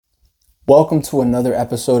Welcome to another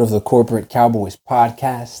episode of the Corporate Cowboys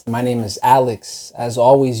podcast. My name is Alex. As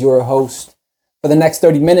always, your host. For the next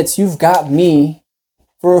 30 minutes, you've got me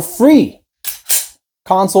for a free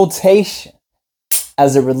consultation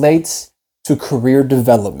as it relates to career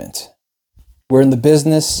development. We're in the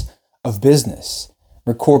business of business.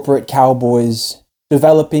 We're corporate cowboys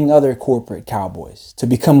developing other corporate cowboys to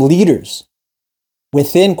become leaders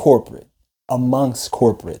within corporate, amongst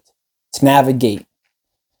corporate, to navigate.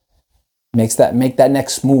 Make that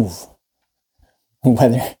next move,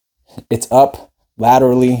 whether it's up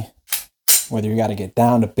laterally, whether you got to get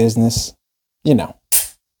down to business,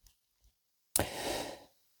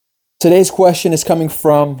 Today's question is coming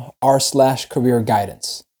from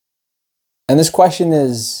r/CareerGuidance. And this question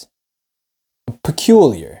is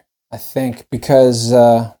peculiar, I think, because,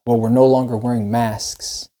 we're no longer wearing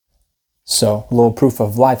masks. So a little proof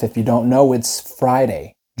of life. If you don't know, it's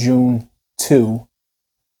Friday, June 2,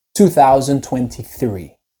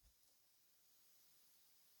 2023.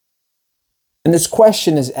 And this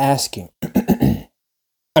question is asking,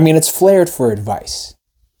 it's flared for advice.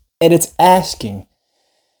 And it's asking,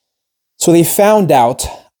 so they found out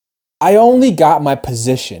I only got my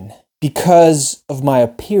position because of my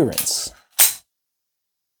appearance.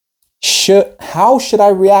 How should I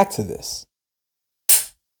react to this?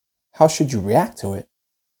 How should you react to it?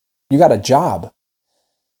 You got a job.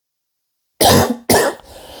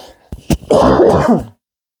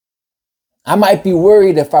 I might be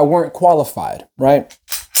worried if I weren't qualified, right?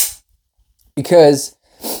 Because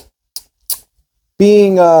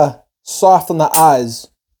being soft on the eyes,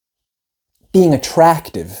 being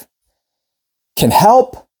attractive can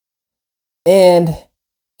help and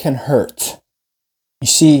can hurt. You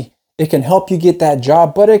see, it can help you get that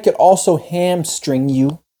job, but it could also hamstring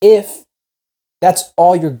you if that's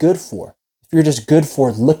all you're good for. If you're just good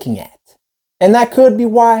for looking at. And that could be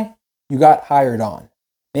why you got hired on.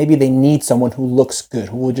 Maybe they need someone who looks good,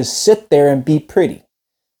 who will just sit there and be pretty.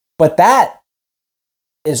 But that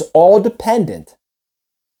is all dependent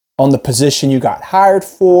on the position you got hired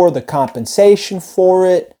for, the compensation for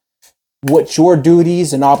it, what your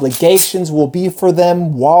duties and obligations will be for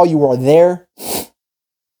them while you are there.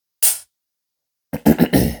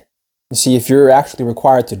 You see, if you're actually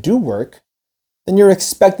required to do work, then you're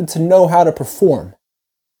expected to know how to perform.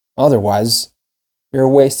 Otherwise, you're a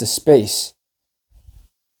waste of space.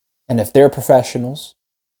 And if they're professionals,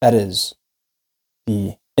 that is,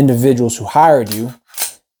 the individuals who hired you,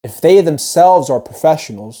 if they themselves are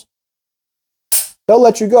professionals, they'll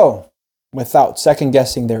let you go without second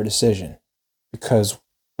guessing their decision. Because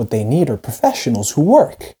what they need are professionals who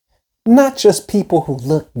work, not just people who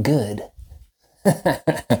look good.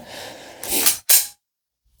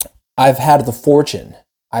 I've had the fortune,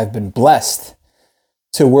 I've been blessed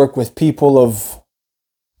to work with people of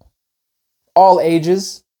all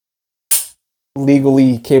ages,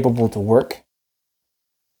 legally capable to work,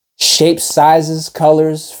 shapes, sizes,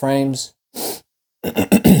 colors, frames.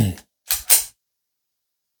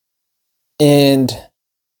 And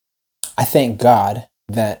I thank God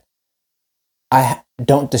that I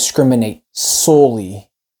don't discriminate solely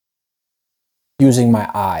using my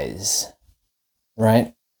eyes,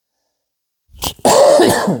 right?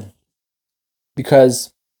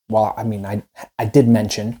 Because, I did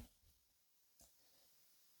mention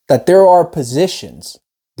that there are positions,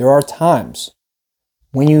 there are times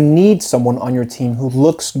when you need someone on your team who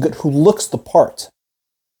looks good, who looks the part.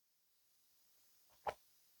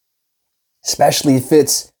 Especially if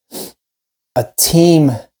it's a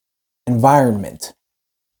team environment.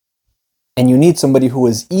 And you need somebody who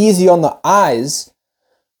is easy on the eyes,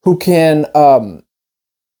 who can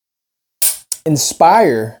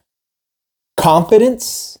inspire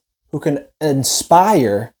confidence, who can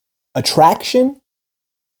inspire attraction,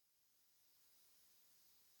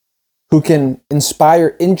 who can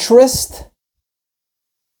inspire interest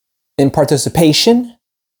in participation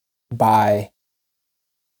by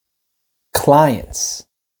clients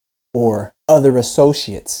or other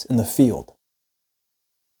associates in the field.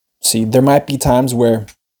 See, there might be times where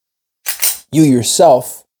you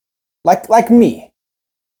yourself, like me,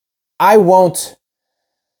 I won't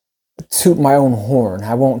toot my own horn.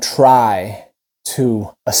 I won't try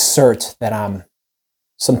to assert that I'm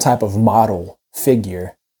some type of model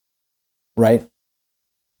figure, right?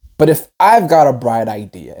 But if I've got a bright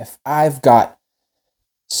idea, if I've got,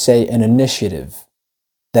 say, an initiative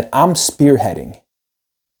that I'm spearheading,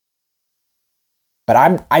 but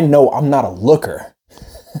I know I'm not a looker,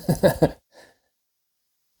 then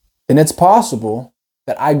it's possible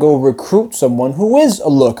that I go recruit someone who is a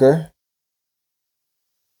looker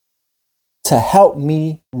to help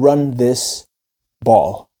me run this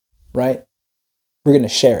ball. right? We're going to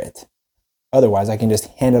share it. Otherwise, I can just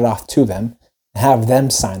hand it off to them and have them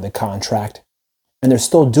sign the contract, and they're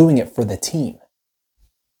still doing it for the team.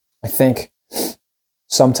 I think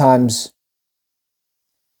sometimes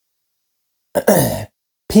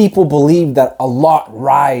people believe that a lot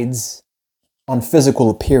rides on physical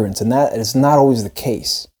appearance, and that is not always the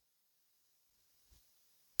case.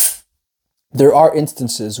 There are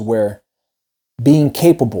instances where being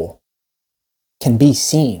capable can be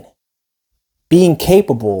seen. Being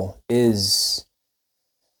capable is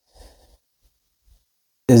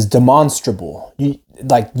demonstrable. You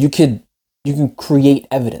can create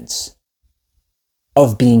evidence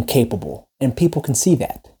of being capable, and people can see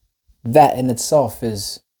that. That in itself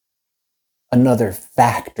is another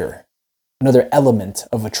factor, another element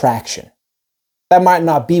of attraction. That might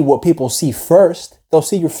not be what people see first. They'll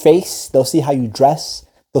see your face, they'll see how you dress,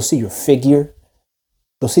 they'll see your figure,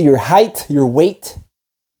 they'll see your height, your weight,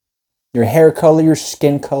 your hair color, your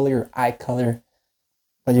skin color, your eye color,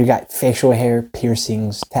 whether you got facial hair,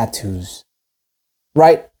 piercings, tattoos,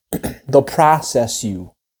 right? They'll process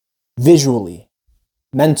you visually,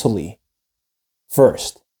 mentally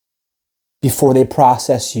first, before they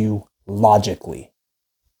process you logically.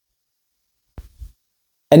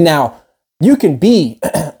 And now, you can be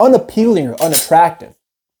unappealing or unattractive.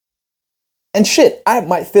 And shit, I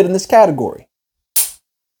might fit in this category.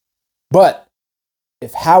 But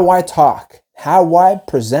if how I talk, how I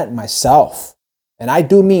present myself, and I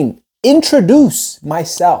do mean introduce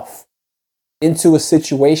myself into a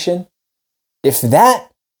situation, if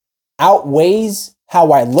that outweighs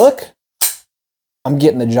how I look, I'm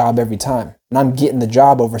getting the job every time. And I'm getting the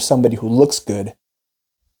job over somebody who looks good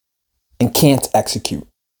and can't execute.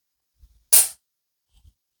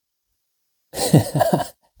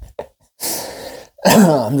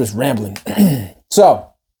 I'm just rambling.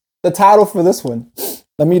 So, the title for this one,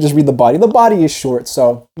 let me just read the body. The body is short,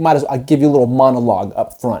 so I'll give you a little monologue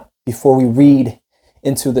up front before we read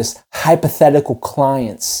into this hypothetical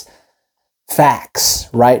client's facts,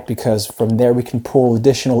 right? Because from there we can pull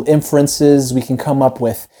additional inferences. We can come up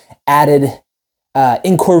with added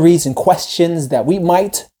inquiries and questions that we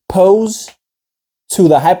might pose to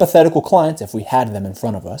the hypothetical clients if we had them in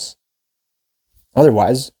front of us.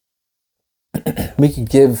 Otherwise, we could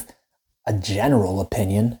give a general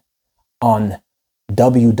opinion on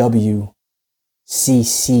WWCCD.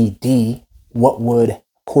 What would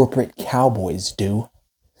corporate cowboys do?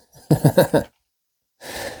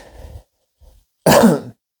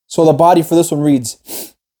 So the body for this one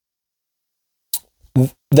reads,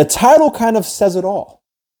 the title kind of says it all.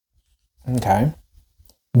 Okay.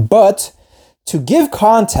 But to give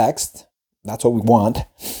context, that's what we want.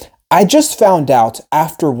 I just found out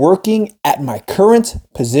after working at my current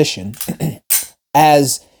position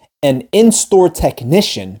as an in-store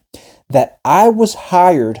technician that I was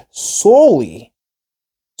hired solely,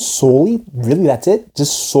 really that's it?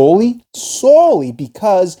 Just solely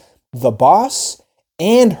because the boss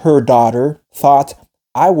and her daughter thought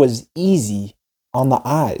I was easy on the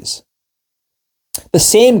eyes. The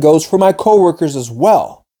same goes for my coworkers as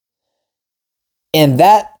well. And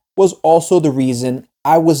that was also the reason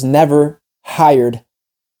I was never hired,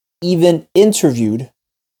 even interviewed.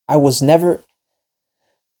 I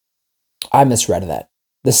misread that.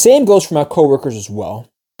 The same goes for my coworkers as well.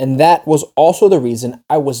 And that was also the reason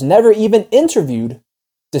I was never even interviewed,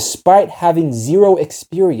 despite having zero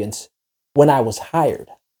experience when I was hired.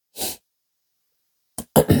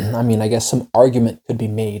 I mean, I guess some argument could be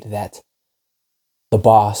made that the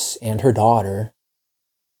boss and her daughter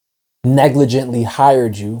negligently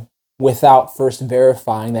hired you without first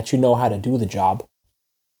verifying that you know how to do the job.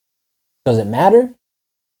 Does it matter?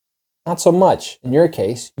 Not so much. In your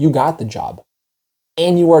case, you got the job.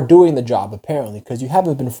 And you are doing the job, apparently, because you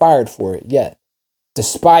haven't been fired for it yet.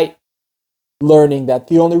 Despite learning that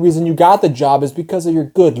the only reason you got the job is because of your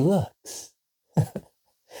good looks.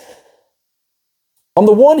 On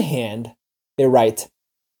the one hand, they write,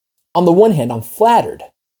 on the one hand, I'm flattered.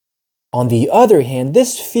 On the other hand,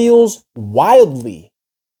 this feels wildly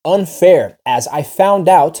unfair, as I found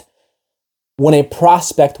out when a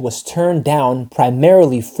prospect was turned down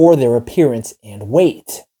primarily for their appearance and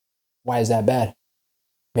weight. Why is that bad?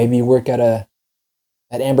 Maybe you work at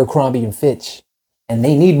Abercrombie and Fitch, and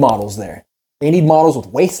they need models there. They need models with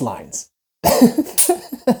waistlines.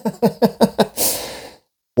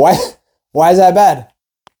 Why is that bad?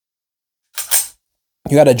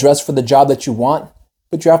 You got to dress for the job that you want,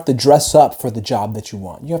 but you have to dress up for the job that you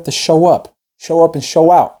want. You have to show up and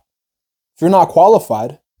show out. If you're not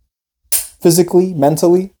qualified, physically,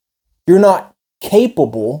 mentally, you're not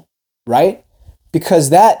capable, right? Because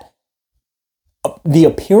that the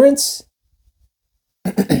appearance,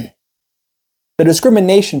 the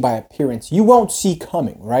discrimination by appearance, you won't see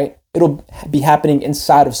coming, right? It'll be happening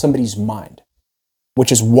inside of somebody's mind,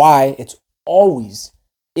 which is why it's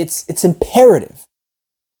imperative.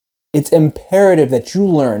 It's imperative that you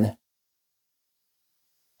learn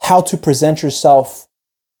how to present yourself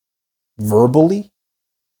verbally,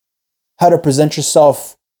 how to present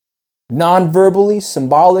yourself non-verbally,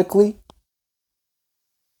 symbolically,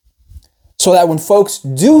 so that when folks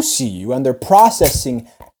do see you and they're processing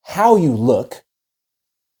how you look,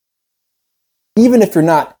 even if you're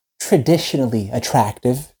not traditionally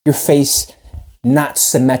attractive, your face not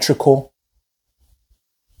symmetrical,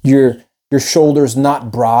 your shoulders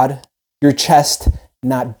not broad, your chest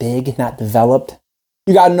not big, not developed,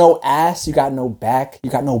 you got no ass, you got no back, you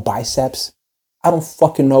got no biceps. I don't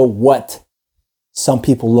fucking know what some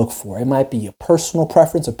people look for. It might be a personal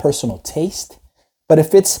preference, a personal taste, but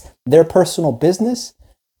if it's their personal business,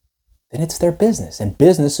 then it's their business, and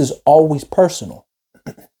business is always personal.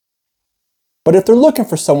 But if they're looking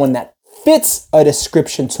for someone that fits a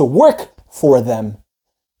description to work for them,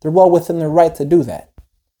 they're well within their right to do that.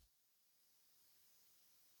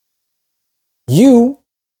 You,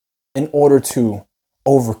 in order to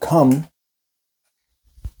overcome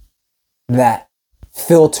that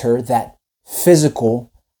filter, that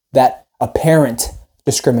physical, that apparent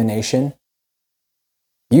discrimination,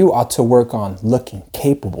 you ought to work on looking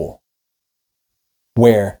capable,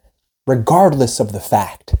 where regardless of the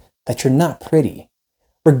fact that you're not pretty,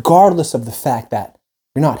 regardless of the fact that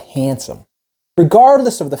you're not handsome,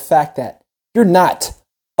 regardless of the fact that you're not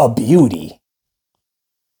a beauty,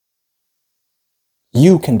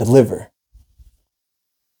 you can deliver.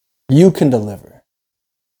 You can deliver.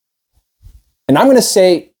 And I'm going to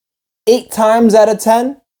say 8 times out of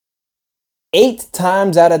 10,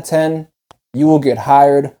 you will get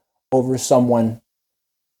hired over someone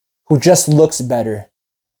who just looks better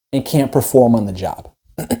and can't perform on the job.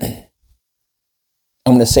 I'm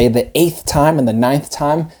going to say the 8th time and the 9th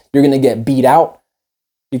time, you're going to get beat out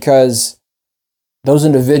because those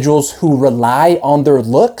individuals who rely on their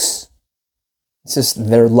looks, it's just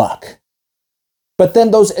their luck. But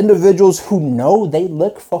then those individuals who know they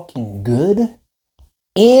look fucking good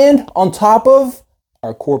and on top of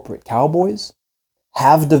our corporate cowboys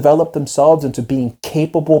have developed themselves into being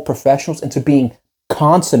capable professionals, into being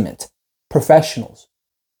consummate professionals,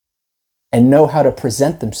 and know how to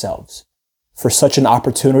present themselves for such an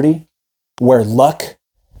opportunity where luck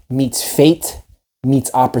meets fate,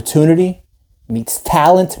 meets opportunity, meets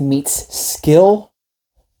talent, meets skill.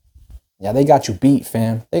 Yeah, they got you beat,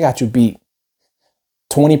 fam. They got you beat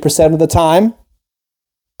 20% of the time,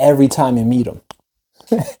 every time you meet them.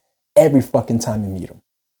 Every fucking time you meet them.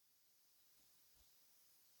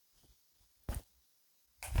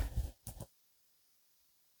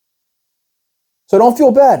 So don't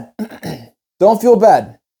feel bad. Don't feel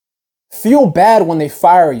bad. Feel bad when they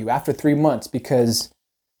fire you after 3 months because,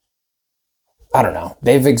 I don't know,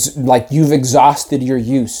 you've exhausted your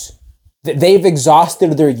use. They've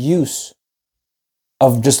exhausted their use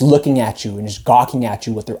of just looking at you and just gawking at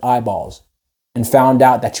you with their eyeballs and found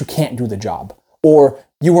out that you can't do the job or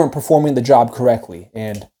you weren't performing the job correctly.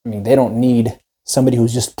 And I mean, they don't need somebody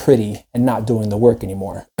who's just pretty and not doing the work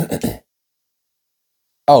anymore.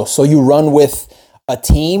 Oh, so you run with a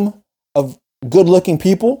team of good-looking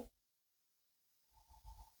people?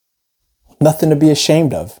 Nothing to be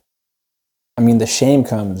ashamed of. I mean, the shame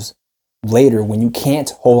comes later when you can't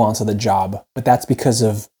hold on to the job, but that's because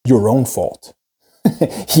of your own fault.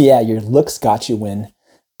 Yeah, your looks got you in,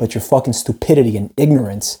 but your fucking stupidity and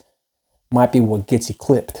ignorance might be what gets you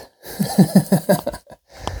clipped.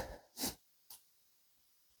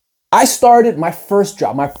 I started my first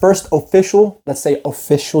job, my first official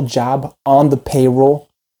job on the payroll,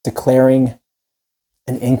 declaring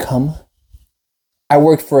an income. I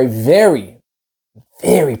worked for a very,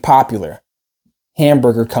 very popular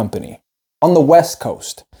hamburger company on the West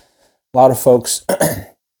Coast. A lot of folks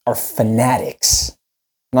are fanatics,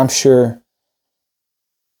 and I'm sure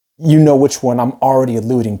you know which one I'm already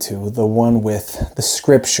alluding to, the one with the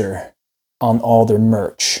scripture on all their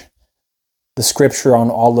merch. The scripture on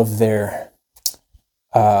all of their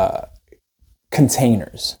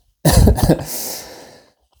containers.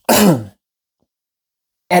 And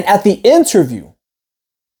at the interview,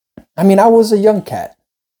 I mean, I was a young cat.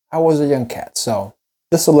 So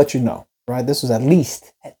this will let you know, right? This was at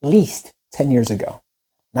least 10 years ago.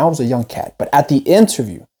 And I was a young cat. But at the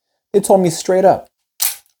interview, they told me straight up,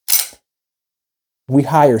 we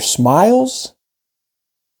hire smiles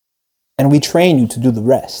and we train you to do the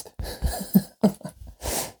rest.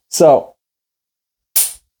 So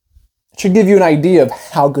Should give you an idea of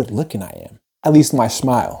how good looking I am. At least my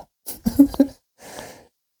smile.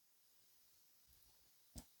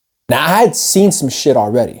 Now, I had seen some shit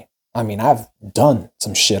already. I mean, I've done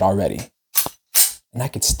some shit already. And I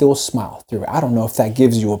could still smile through it. I don't know if that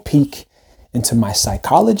gives you a peek into my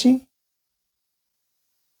psychology,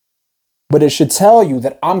 but it should tell you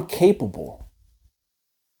that I'm capable.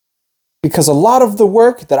 Because a lot of the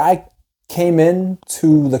work that I came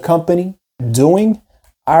into the company doing,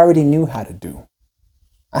 I already knew how to do.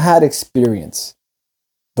 I had experience.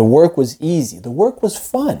 The work was easy. The work was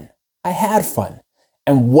fun. I had fun.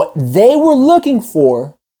 And what they were looking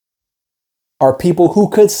for are people who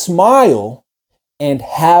could smile and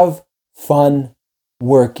have fun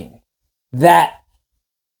working. That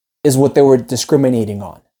is what they were discriminating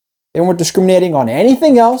on. They weren't discriminating on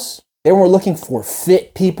anything else. They weren't looking for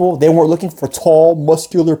fit people. They weren't looking for tall,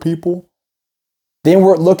 muscular people. They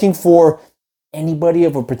weren't looking for anybody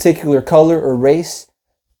of a particular color or race.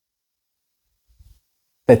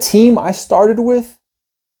 The team I started with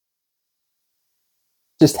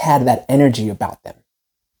just had that energy about them.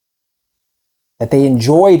 That they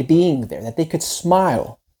enjoyed being there, that they could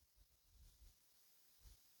smile.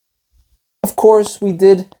 Of course, we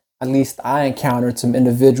did, at least I encountered some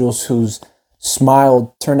individuals whose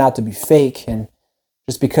smile turned out to be fake, and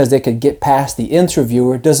just because they could get past the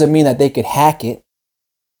interviewer doesn't mean that they could hack it.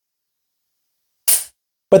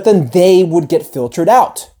 But then they would get filtered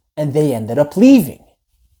out, and they ended up leaving.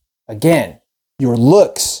 Again, your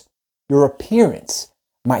looks, your appearance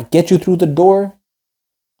might get you through the door,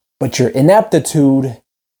 but your ineptitude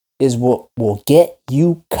is what will get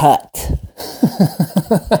you cut.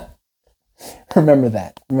 Remember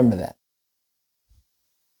that. Remember that.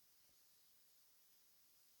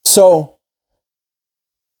 So,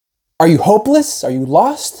 are you hopeless? Are you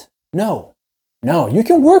lost? No. No, you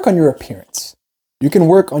can work on your appearance. You can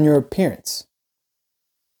work on your appearance.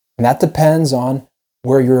 And that depends on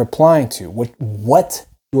where you're applying to, what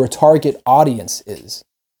your target audience is.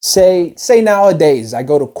 Say nowadays I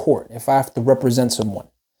go to court, if I have to represent someone,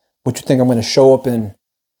 what you think I'm going to show up in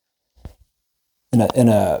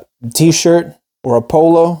a t-shirt or a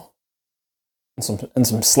polo and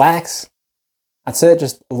some slacks? That's it,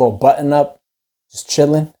 just a little button up, just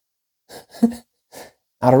chilling. Not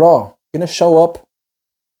at all. You're going to show up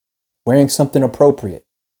wearing something appropriate,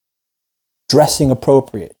 dressing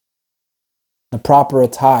appropriate, the proper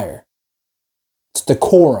attire. It's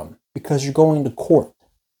decorum because you're going to court.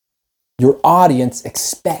 Your audience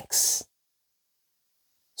expects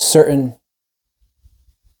certain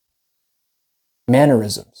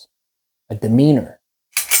mannerisms, a demeanor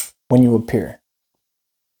when you appear.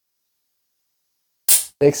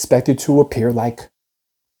 They expect you to appear like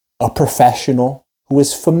a professional who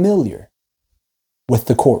is familiar with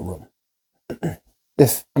the courtroom.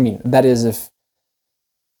 If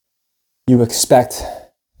you expect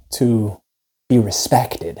to be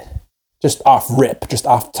respected, just off rip, just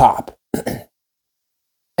off top.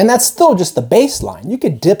 And that's still just the baseline. You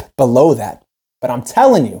could dip below that. But I'm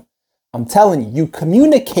telling you, you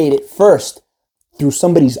communicate it first through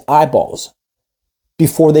somebody's eyeballs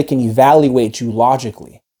before they can evaluate you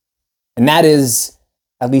logically. And that is,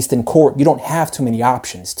 at least in court, you don't have too many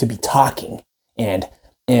options to be talking and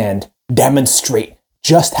demonstrate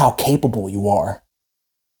just how capable you are.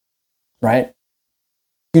 Right?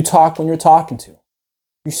 You talk when you're talking to.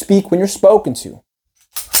 You speak when you're spoken to.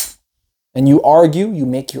 And you argue, you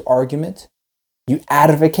make your argument. You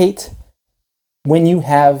advocate when you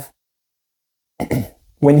have,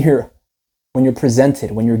 when you're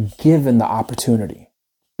presented, when you're given the opportunity.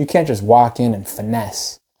 You can't just walk in and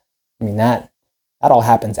finesse. I mean, that all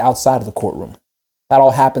happens outside of the courtroom. That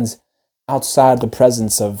all happens outside the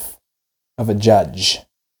presence of a judge,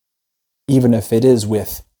 even if it is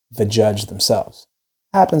with the judge themselves.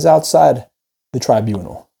 It happens outside the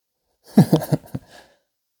tribunal.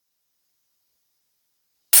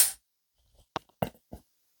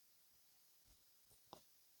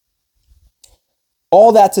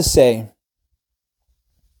 All that to say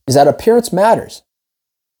is that appearance matters.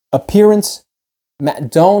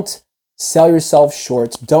 Don't sell yourself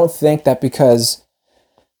short. Don't think that because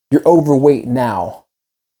you're overweight now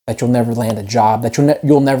that you'll never land a job, that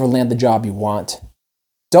you'll never land the job you want.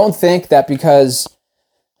 Don't think that because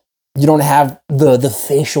you don't have the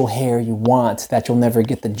facial hair you want that you'll never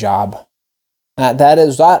get the job.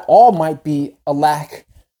 That all might be a lack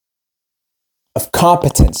of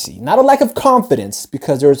competency, not a lack of confidence,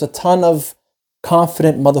 because there's a ton of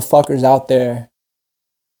confident motherfuckers out there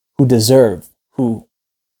who deserve, who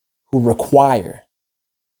require,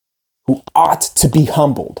 who ought to be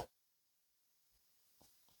humbled.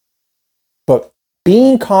 But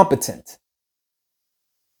being competent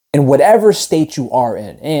in whatever state you are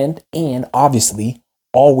in, and obviously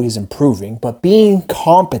always improving, but being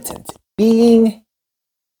competent, being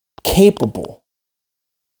capable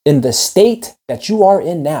in the state that you are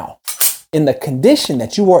in now, in the condition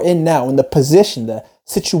that you are in now, in the position, the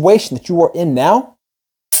situation that you are in now,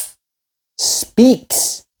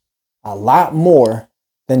 speaks a lot more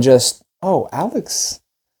than just, oh, Alex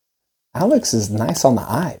is nice on the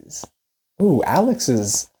eyes. Ooh, Alex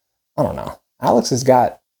has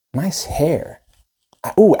got nice hair.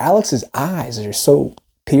 Ooh, Alex's eyes are so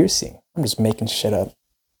piercing. I'm just making shit up.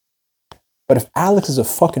 But if Alex is a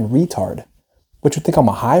fucking retard, what you think I'm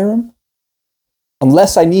gonna hire him?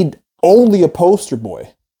 Unless I need only a poster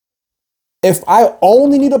boy. If I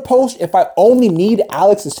only need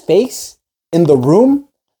Alex's face in the room,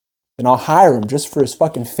 then I'll hire him just for his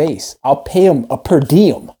fucking face. I'll pay him a per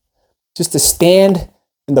diem just to stand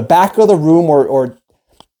in the back of the room or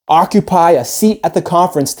occupy a seat at the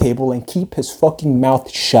conference table and keep his fucking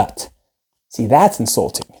mouth shut. See, that's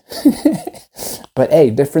insulting. But hey,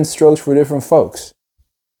 different strokes for different folks.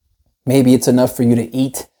 Maybe it's enough for you to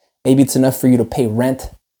eat. Maybe it's enough for you to pay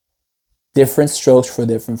rent. Different strokes for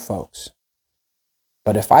different folks.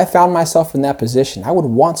 But if I found myself in that position, I would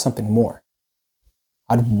want something more.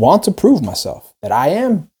 I'd want to prove myself that I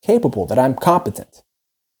am capable, that I'm competent.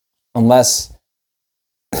 Unless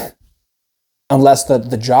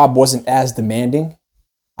the job wasn't as demanding.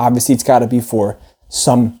 Obviously, it's got to be for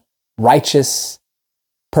some righteous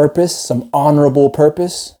purpose, some honorable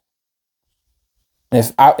purpose.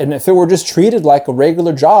 And if it were just treated like a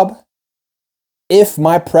regular job, if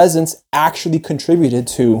my presence actually contributed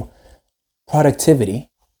to productivity,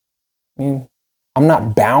 I mean, I'm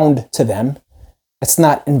not bound to them. It's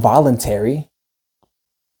not involuntary.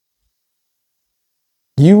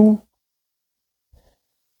 You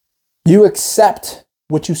accept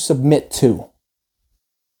what you submit to.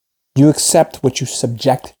 You accept what you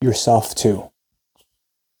subject yourself to.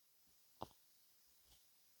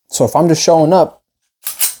 So if I'm just showing up,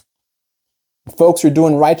 folks are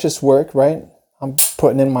doing righteous work, right? I'm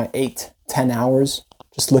putting in my 8-10 hours,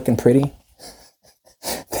 just looking pretty.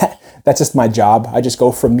 That's just my job. I just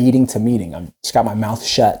go from meeting to meeting. I've just got my mouth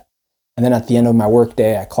shut. And then at the end of my work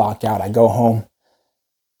day, I clock out, I go home.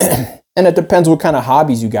 And it depends what kind of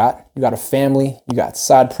hobbies you got. You got a family, you got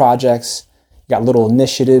side projects, you got little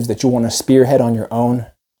initiatives that you want to spearhead on your own.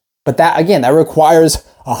 But that requires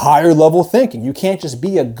a higher level thinking. You can't just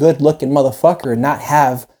be a good looking motherfucker and not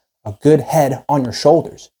have a good head on your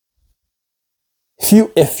shoulders.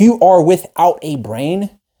 If you are without a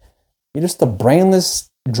brain, you're just a brainless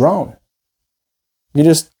drone. You're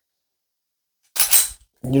just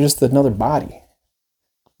another body.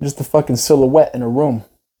 You're just a fucking silhouette in a room.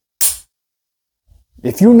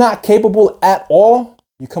 If you're not capable at all,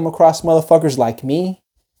 you come across motherfuckers like me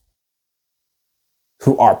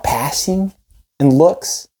who are passing in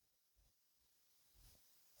looks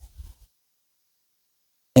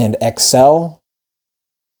and excel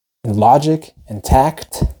in logic and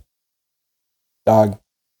tact. Dog,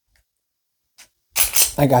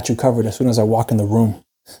 I got you covered as soon as I walk in the room.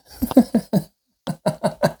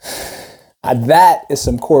 That is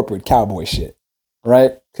some corporate cowboy shit,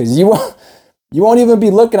 right? Because you won't even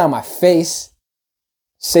be looking at my face.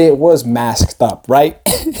 Say it was masked up, right?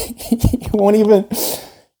 You won't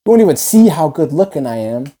even see how good looking I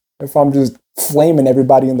am if I'm just flaming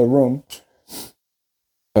everybody in the room.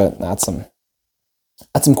 But that's some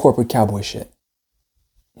corporate cowboy shit.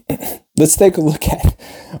 Let's take a look at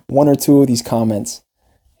one or two of these comments.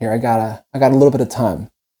 Here, I got a little bit of time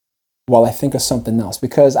while I think of something else,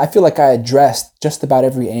 because I feel like I addressed just about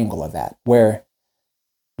every angle of that.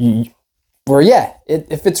 If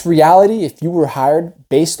it's reality, if you were hired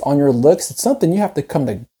based on your looks, it's something you have to come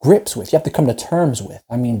to grips with. You have to come to terms with.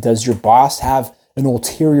 I mean, does your boss have an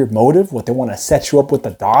ulterior motive? What, they want to set you up with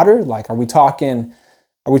a daughter? Like, are we talking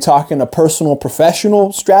a personal,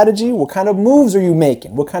 professional strategy? What kind of moves are you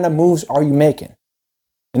making?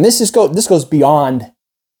 And this goes beyond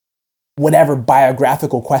whatever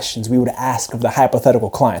biographical questions we would ask of the hypothetical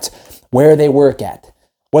clients. Where they work at,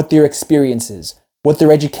 what their experience is, what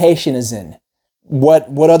their education is in,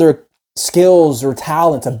 what other skills or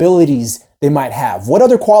talents, abilities they might have, what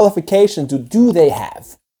other qualifications do they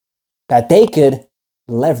have that they could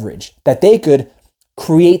leverage, that they could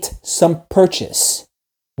create some purchase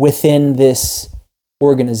within this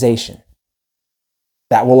organization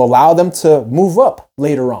that will allow them to move up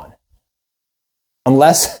later on.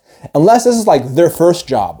 Unless this is like their first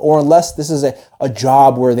job, or unless this is a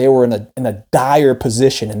job where they were in a dire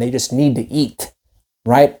position and they just need to eat,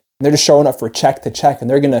 right? And they're just showing up for check to check and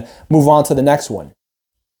they're going to move on to the next one.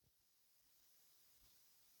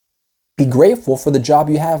 Be grateful for the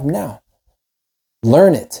job you have now.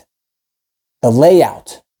 Learn it. The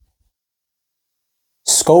layout.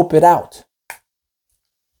 Scope it out.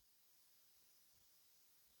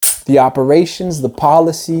 The operations, the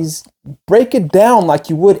policies, break it down like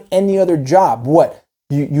you would any other job. What?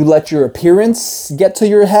 You let your appearance get to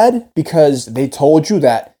your head because they told you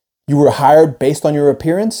that you were hired based on your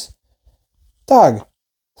appearance? Dog,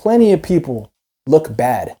 plenty of people look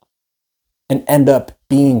bad and end up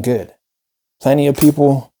being good. Plenty of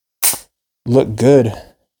people look good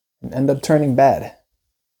and end up turning bad.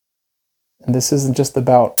 And this isn't just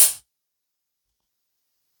about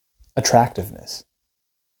attractiveness.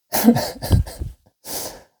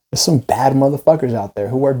 There's some bad motherfuckers out there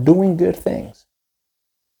who are doing good things.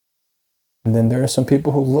 And then there are some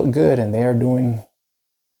people who look good and they are doing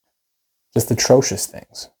just atrocious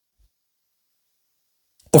things.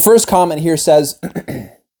 The first comment here says,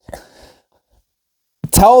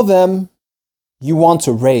 tell them you want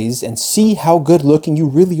to raise and see how good looking you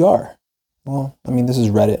really are. Well, I mean, this is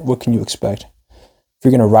Reddit. What can you expect? If you're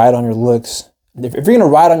going to ride on your looks,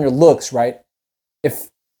 right? If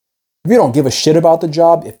you don't give a shit about the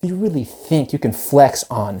job, if you really think you can flex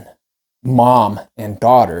on mom and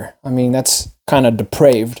daughter, I mean, that's kind of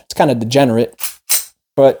depraved. It's kind of degenerate,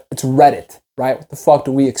 but it's Reddit, right? What the fuck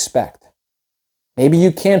do we expect? Maybe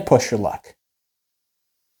you can push your luck.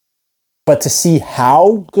 But to see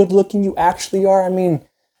how good looking you actually are, I mean,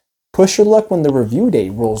 push your luck when the review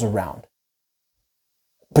day rolls around.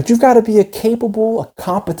 But you've got to be a capable, a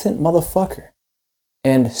competent motherfucker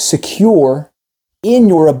and secure in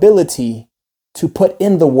your ability to put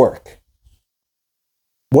in the work.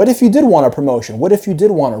 What if you did want a promotion? What if you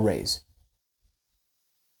did want a raise?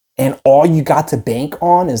 And all you got to bank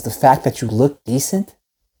on is the fact that you look decent?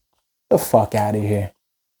 The fuck out of here.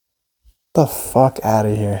 The fuck out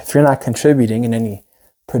of here. If you're not contributing in any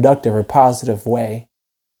productive or positive way,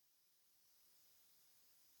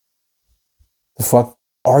 the fuck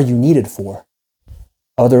are you needed for?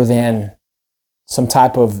 Other than some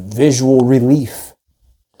type of visual relief.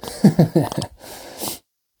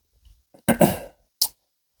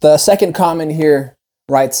 The second comment here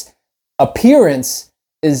writes, appearance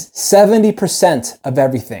is 70% of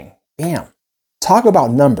everything. Damn. Talk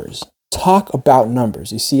about numbers. Talk about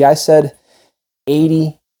numbers. You see, I said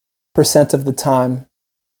 80% of the time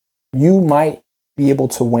you might be able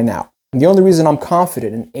to win out. And the only reason I'm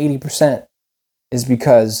confident in 80% is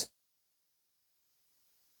because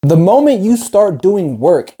the moment you start doing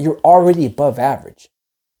work, you're already above average.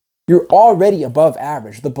 You're already above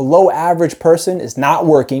average. The below average person is not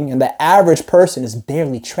working and the average person is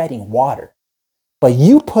barely treading water. But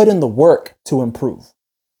you put in the work to improve.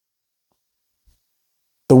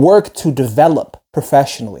 The work to develop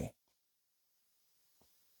professionally.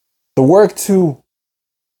 The work to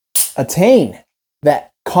attain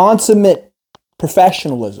that consummate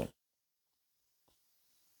professionalism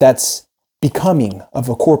that's becoming of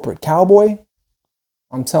a corporate cowboy.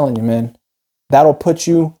 I'm telling you, man, that'll put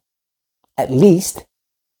you at least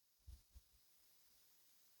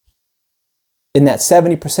in that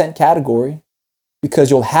 70% category because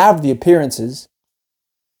you'll have the appearances.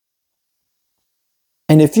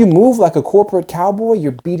 And if you move like a corporate cowboy,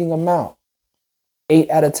 you're beating them out 8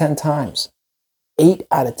 out of 10 times. 8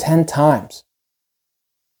 out of 10 times.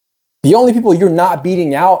 The only people you're not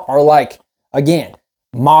beating out are like, again,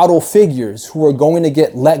 model figures who are going to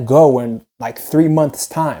get let go in like 3 months'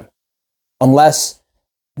 time. Unless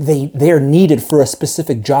they're needed for a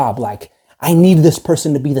specific job. Like, I need this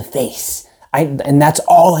person to be the face. And that's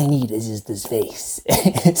all I need is this face.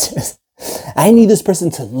 It's just, I need this person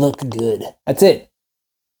to look good. That's it.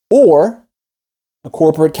 Or a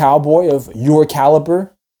corporate cowboy of your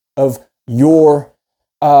caliber, of your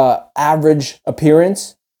average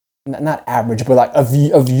appearance. Not average, but like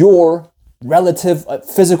of your relative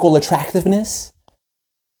physical attractiveness.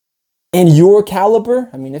 And your caliber,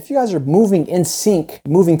 I mean, if you guys are moving in sync,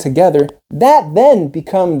 moving together, that then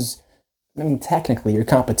becomes, I mean, technically your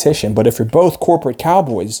competition. But if you're both corporate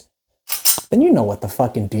cowboys, then you know what the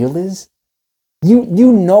fucking deal is.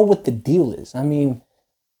 You know what the deal is. I mean,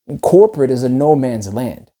 corporate is a no man's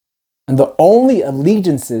land. And the only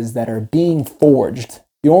allegiances that are being forged,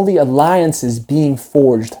 the only alliances being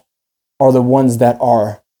forged are the ones that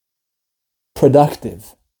are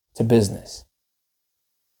productive to business,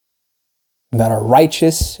 that are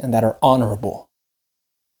righteous and that are honorable.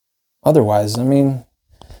 Otherwise, I mean,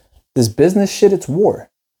 this business shit, it's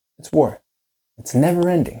war. It's war. It's never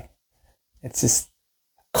ending. It's just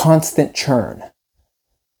constant churn.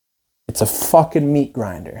 It's a fucking meat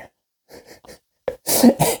grinder.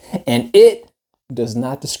 And it does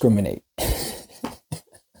not discriminate.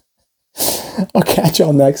 I'll catch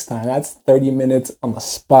y'all next time. That's 30 minutes on the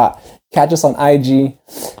spot. Catch us on IG.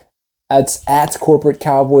 That's at Corporate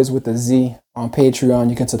Cowboys with a Z. On Patreon,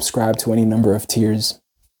 you can subscribe to any number of tiers.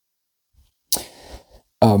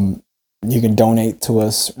 You can donate to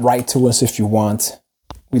us, write to us if you want.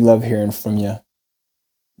 We love hearing from you.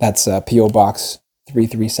 That's P.O. Box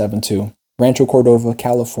 3372, Rancho Cordova,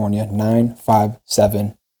 California,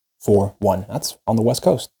 95741. That's on the West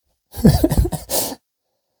Coast.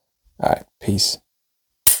 All right, peace.